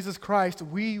Lord Jesus Christ,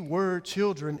 we were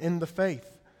children in the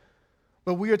faith.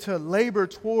 But we are to labor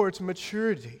towards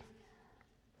maturity.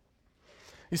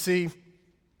 You see,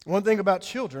 one thing about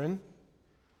children,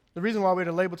 the reason why we're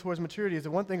to labor towards maturity is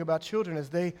the one thing about children is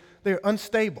they're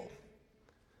unstable.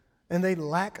 And they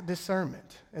lack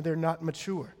discernment, and they're not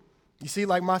mature. You see,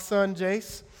 like my son,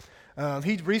 Jace,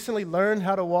 he recently learned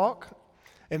how to walk,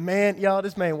 and man, y'all,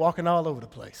 this man walking all over the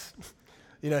place.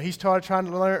 He started trying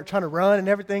to run and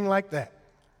everything like that.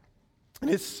 And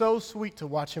it's so sweet to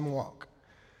watch him walk.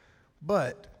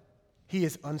 But he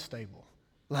is unstable.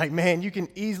 Like, man, you can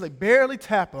easily, barely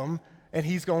tap him, and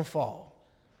he's going to fall.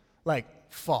 Like,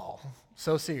 fall.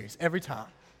 So serious, every time.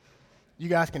 You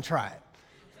guys can try it.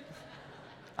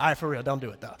 All right, for real, don't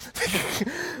do it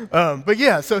though. But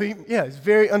yeah, so he's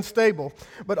very unstable.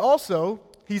 But also,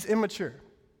 he's immature.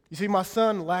 You see, my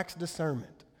son lacks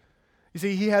discernment. You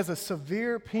see, he has a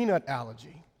severe peanut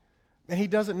allergy, and he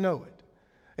doesn't know it.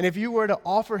 And if you were to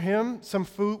offer him some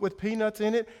food with peanuts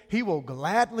in it, he will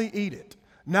gladly eat it,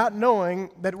 not knowing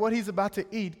that what he's about to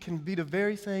eat can be the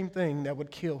very same thing that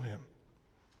would kill him.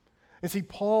 And see,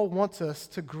 Paul wants us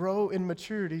to grow in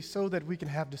maturity so that we can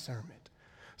have discernment,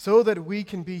 so that we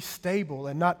can be stable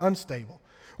and not unstable,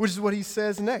 which is what he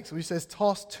says next. He says,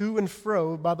 tossed to and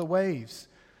fro by the waves,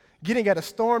 getting at a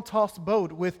storm-tossed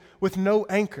boat with no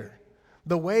anchor.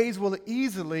 The waves will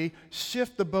easily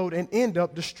shift the boat and end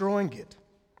up destroying it.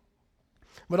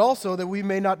 But also that we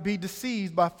may not be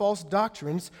deceived by false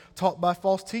doctrines taught by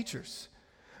false teachers.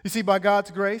 You see, by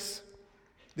God's grace,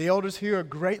 the elders here are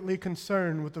greatly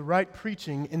concerned with the right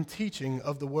preaching and teaching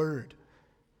of the word.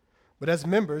 But as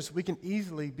members, we can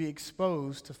easily be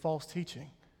exposed to false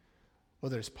teaching,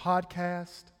 whether it's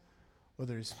podcasts,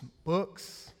 whether it's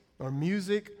books or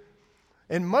music,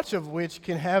 and much of which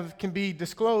can be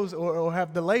disclosed or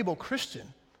have the label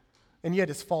Christian, and yet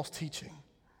it's false teaching.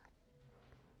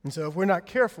 And so if we're not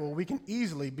careful, we can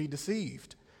easily be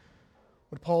deceived.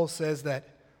 But Paul says that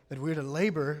we're to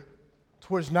labor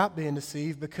towards not being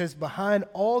deceived, because behind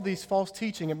all these false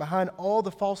teaching and behind all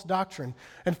the false doctrine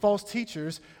and false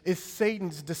teachers is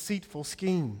Satan's deceitful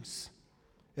schemes.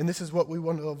 And this is what we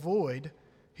want to avoid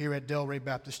here at Delray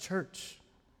Baptist Church.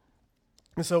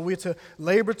 And so we're to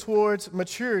labor towards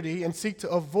maturity and seek to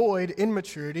avoid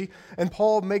immaturity. And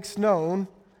Paul makes known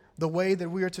the way that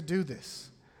we are to do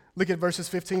this. Look at verses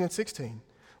 15 and 16,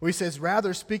 where he says,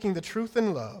 rather speaking the truth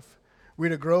in love, we're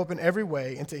to grow up in every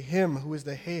way into him who is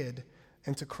the head,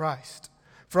 and to Christ,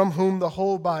 from whom the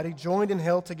whole body, joined and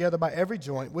held together by every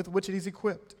joint with which it is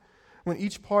equipped, when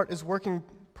each part is working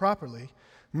properly,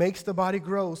 makes the body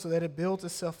grow so that it builds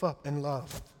itself up in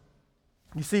love.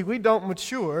 You see, we don't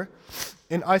mature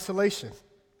in isolation,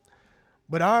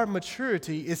 but our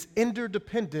maturity is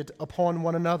interdependent upon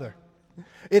one another.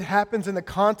 It happens in the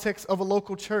context of a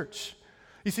local church.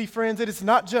 You see, friends, it is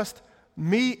not just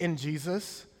me in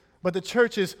Jesus, but the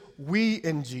church is we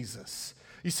in Jesus.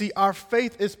 You see, our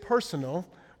faith is personal,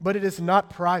 but it is not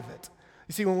private.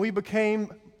 You see, when we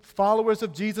became followers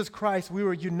of Jesus Christ, we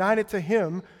were united to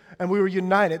him, and we were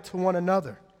united to one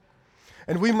another.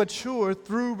 And we mature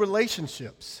through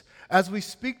relationships as we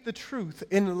speak the truth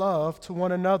in love to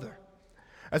one another.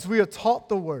 As we are taught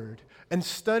the Word and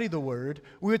study the Word,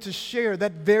 we are to share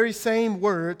that very same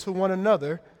Word to one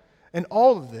another, and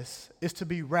all of this is to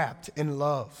be wrapped in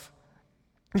love.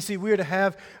 You see, we are to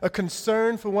have a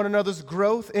concern for one another's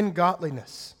growth in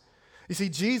godliness. You see,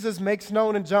 Jesus makes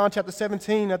known in John chapter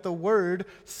 17 that the Word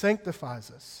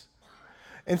sanctifies us.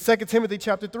 In 2 Timothy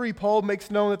chapter 3, Paul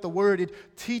makes known that the Word,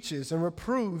 it teaches and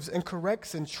reproves and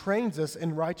corrects and trains us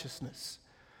in righteousness.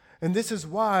 And this is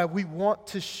why we want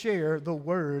to share the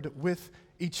Word with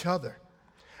each other.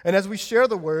 And as we share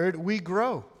the Word, we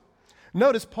grow.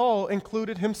 Notice Paul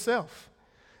included himself.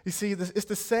 You see, it's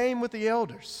the same with the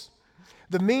elders.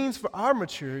 The means for our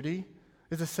maturity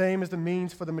is the same as the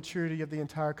means for the maturity of the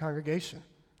entire congregation.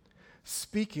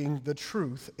 Speaking the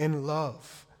truth in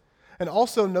love. And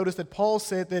also notice that Paul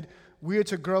said that we are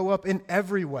to grow up in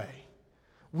every way.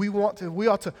 We ought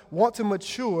to want to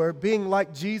mature being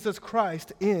like Jesus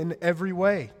Christ in every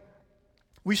way.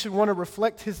 We should want to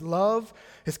reflect his love,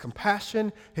 his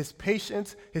compassion, his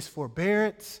patience, his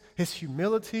forbearance, his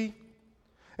humility.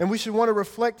 And we should want to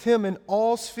reflect him in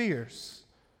all spheres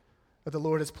that the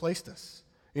Lord has placed us.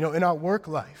 In our work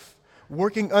life,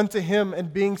 working unto him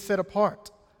and being set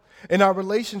apart. In our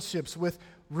relationships with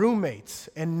roommates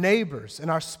and neighbors and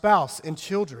our spouse and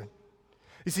children.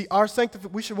 You see,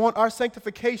 we should want our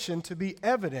sanctification to be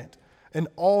evident in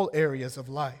all areas of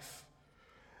life.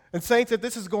 And saints, if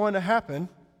this is going to happen,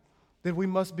 then we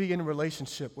must be in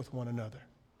relationship with one another.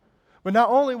 But not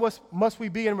only must we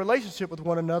be in relationship with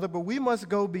one another, but we must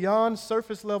go beyond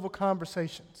surface level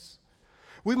conversations.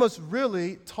 We must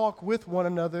really talk with one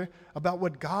another about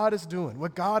what God is doing,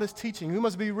 what God is teaching. We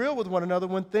must be real with one another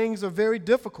when things are very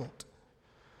difficult.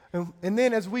 And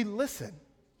then as we listen,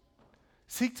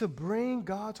 seek to bring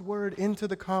God's word into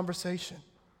the conversation.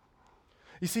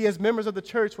 You see, as members of the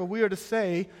church, what we are to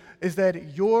say is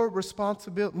that your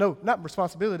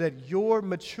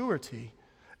maturity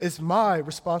is my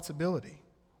responsibility.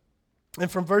 And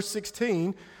from verse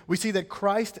 16, we see that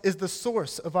Christ is the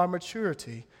source of our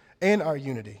maturity and our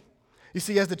unity. You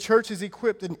see, as the church is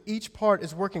equipped and each part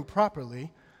is working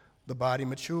properly, the body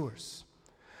matures.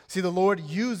 See, the Lord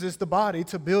uses the body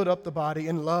to build up the body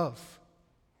in love.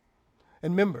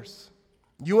 And members,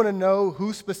 you want to know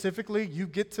who specifically you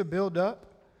get to build up?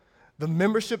 The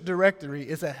membership directory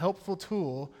is a helpful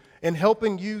tool in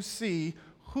helping you see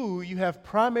who you have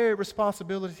primary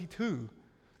responsibility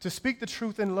to speak the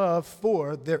truth in love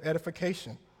for their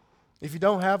edification. If you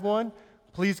don't have one,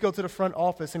 please go to the front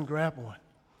office and grab one.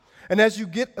 And as you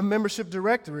get a membership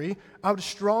directory, I would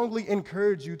strongly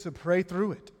encourage you to pray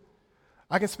through it.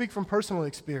 I can speak from personal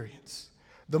experience.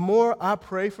 The more I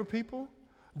pray for people,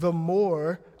 the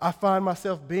more I find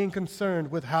myself being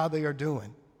concerned with how they are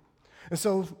doing. And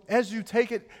so as you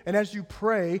take it and as you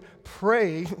pray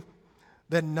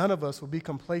that none of us will be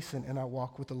complacent in our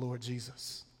walk with the Lord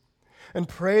Jesus. And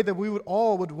pray that we would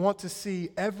want to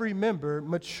see every member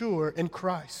mature in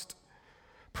Christ.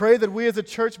 Pray that we as a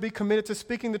church be committed to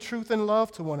speaking the truth in love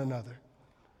to one another.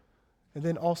 And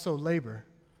then also labor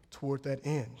toward that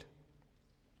end.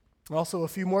 Also, a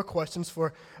few more questions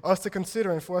for us to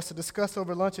consider and for us to discuss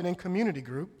over lunch and in community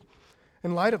group.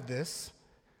 In light of this,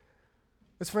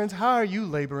 as friends, how are you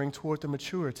laboring toward the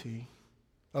maturity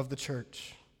of the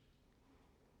church?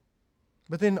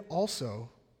 But then also,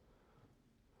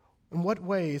 in what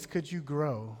ways could you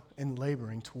grow in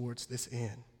laboring towards this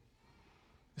end?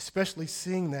 Especially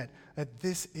seeing that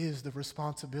this is the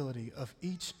responsibility of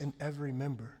each and every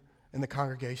member in the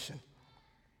congregation.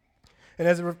 And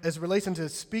as it relates into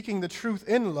speaking the truth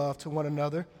in love to one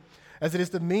another, as it is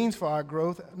the means for our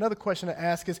growth, another question to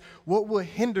ask is, what will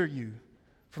hinder you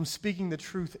from speaking the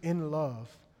truth in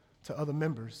love to other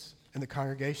members in the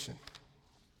congregation?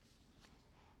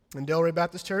 In Delray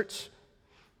Baptist Church,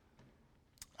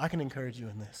 I can encourage you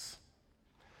in this.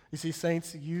 You see,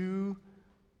 saints, you,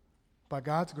 by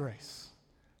God's grace,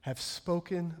 have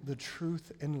spoken the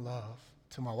truth in love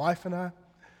to my wife and I,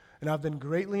 and I've been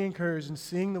greatly encouraged in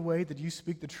seeing the way that you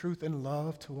speak the truth in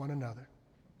love to one another.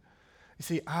 You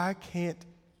see, I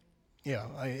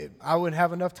wouldn't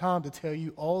have enough time to tell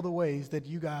you all the ways that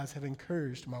you guys have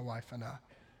encouraged my wife and I.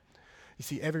 You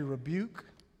see, every rebuke,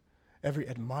 every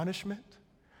admonishment,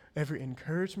 every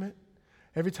encouragement,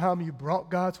 every time you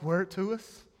brought God's word to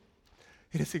us,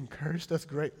 it has encouraged us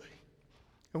greatly.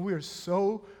 And we are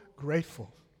so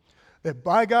grateful that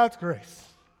by God's grace,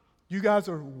 you guys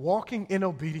are walking in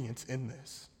obedience in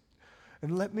this.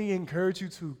 And let me encourage you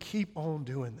to keep on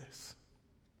doing this.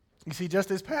 You see, just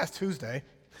this past Tuesday,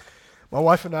 my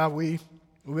wife and I, we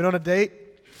went on a date,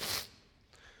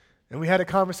 And we had a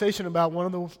conversation about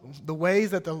one of the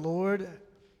ways that the Lord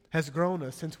has grown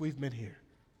us since we've been here.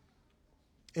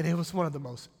 And it was one of the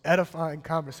most edifying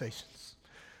conversations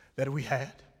that we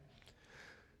had.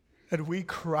 And we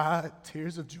cried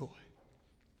tears of joy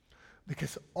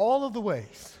because all of the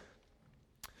ways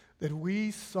that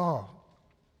we saw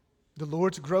the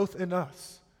Lord's growth in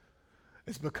us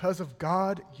is because of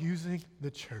God using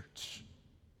the church.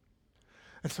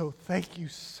 And so thank you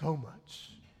so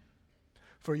much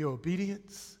for your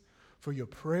obedience, for your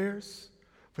prayers,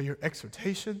 for your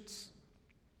exhortations.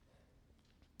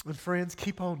 And friends,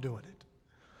 keep on doing it.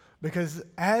 Because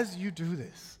as you do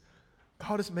this,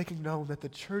 God is making known that the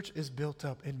church is built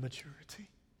up in maturity.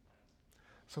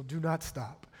 So do not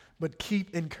stop, but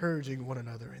keep encouraging one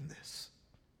another in this.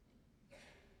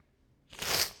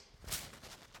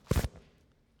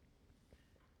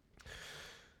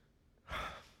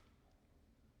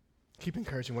 Keep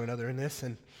encouraging one another in this.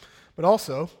 But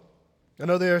also, I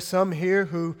know there are some here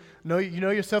who know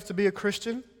yourself to be a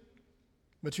Christian,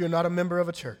 but you're not a member of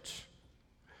a church.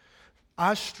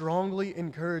 I strongly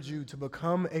encourage you to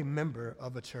become a member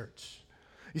of a church.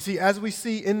 You see, as we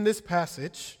see in this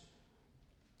passage,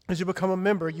 as you become a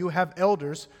member, you have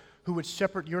elders who would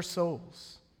shepherd your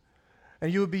souls.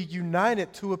 And you will be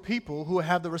united to a people who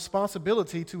have the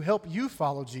responsibility to help you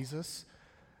follow Jesus,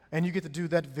 and you get to do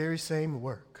that very same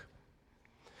work.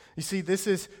 You see, this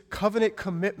is covenant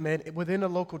commitment within a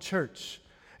local church,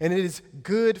 and it is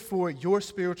good for your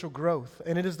spiritual growth,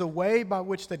 and it is the way by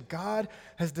which that God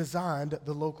has designed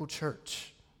the local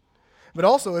church. But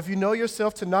also, if you know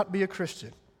yourself to not be a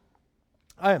Christian,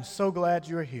 I am so glad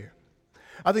you're here.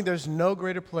 I think there's no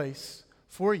greater place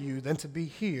for you than to be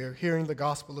here hearing the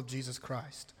gospel of Jesus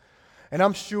Christ. And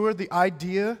I'm sure the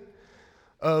idea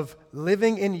of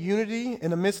living in unity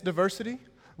in amidst diversity,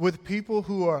 with people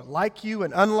who are like you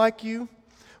and unlike you,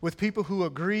 with people who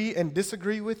agree and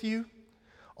disagree with you,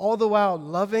 all the while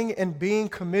loving and being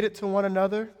committed to one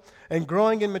another and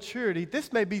growing in maturity,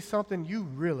 this may be something you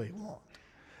really want.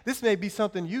 This may be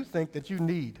something you think that you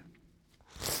need.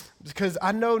 Because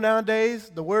I know nowadays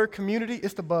the word community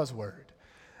is the buzzword.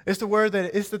 It's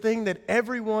the thing that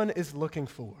everyone is looking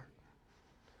for.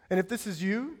 And if this is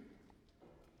you,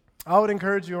 I would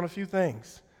encourage you on a few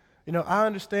things. You know, I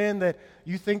understand that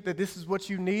you think that this is what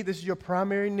you need, this is your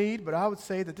primary need, but I would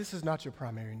say that this is not your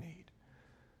primary need.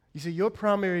 You see, your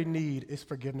primary need is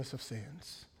forgiveness of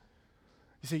sins.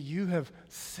 You see, you have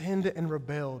sinned and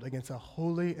rebelled against a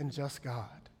holy and just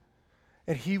God,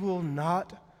 and He will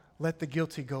not let the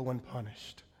guilty go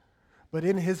unpunished. But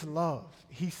in His love,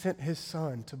 He sent His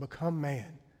Son to become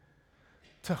man,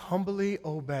 to humbly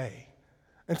obey,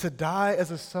 and to die as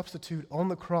a substitute on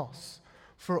the cross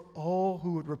for all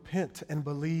who would repent and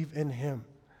believe in Him.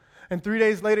 And 3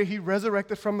 days later, He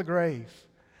resurrected from the grave,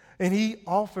 and He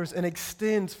offers and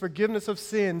extends forgiveness of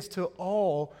sins to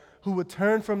all who would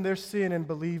turn from their sin and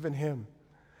believe in Him.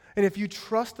 And if you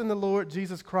trust in the Lord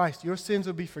Jesus Christ, your sins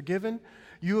will be forgiven.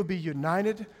 You will be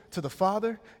united to the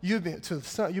Father. You'll be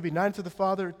united to the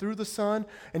Father through the Son,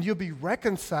 and you'll be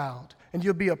reconciled, and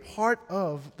you'll be a part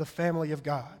of the family of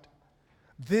God.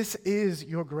 This is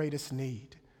your greatest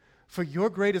need. For your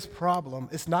greatest problem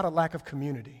is not a lack of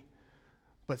community,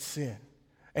 but sin.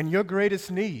 And your greatest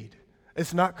need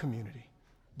is not community,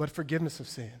 but forgiveness of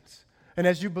sins. And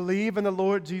as you believe in the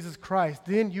Lord Jesus Christ,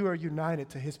 then you are united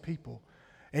to His people,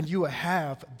 and you will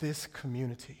have this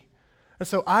community. And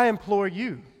so I implore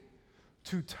you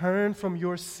to turn from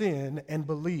your sin and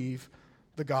believe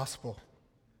the gospel.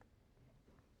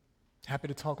 Happy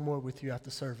to talk more with you after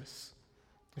service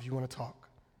if you want to talk.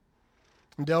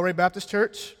 In Delray Baptist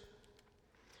Church,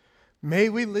 may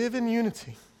we live in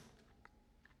unity.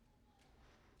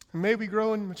 And may we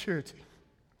grow in maturity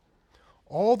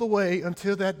all the way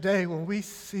until that day when we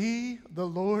see the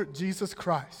Lord Jesus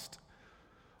Christ.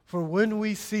 For when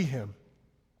we see Him,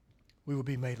 we will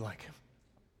be made like Him.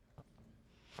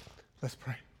 Let's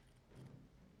pray.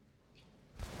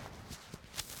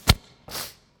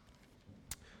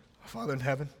 Our Father in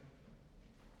heaven,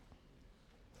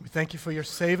 we thank You for Your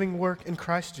saving work in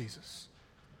Christ Jesus.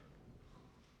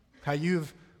 How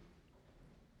You've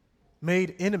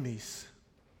made enemies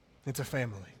into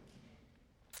family.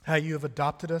 How You have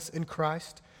adopted us in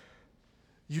Christ,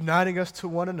 uniting us to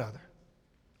one another.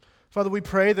 Father, we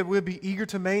pray that we'll be eager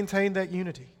to maintain that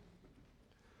unity.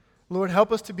 Lord,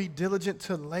 help us to be diligent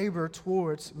to labor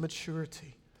towards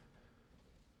maturity.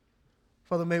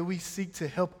 Father, may we seek to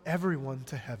help everyone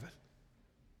to heaven.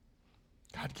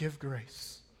 God, give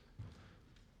grace.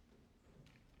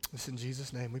 It's in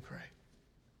Jesus' name we pray.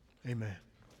 Amen.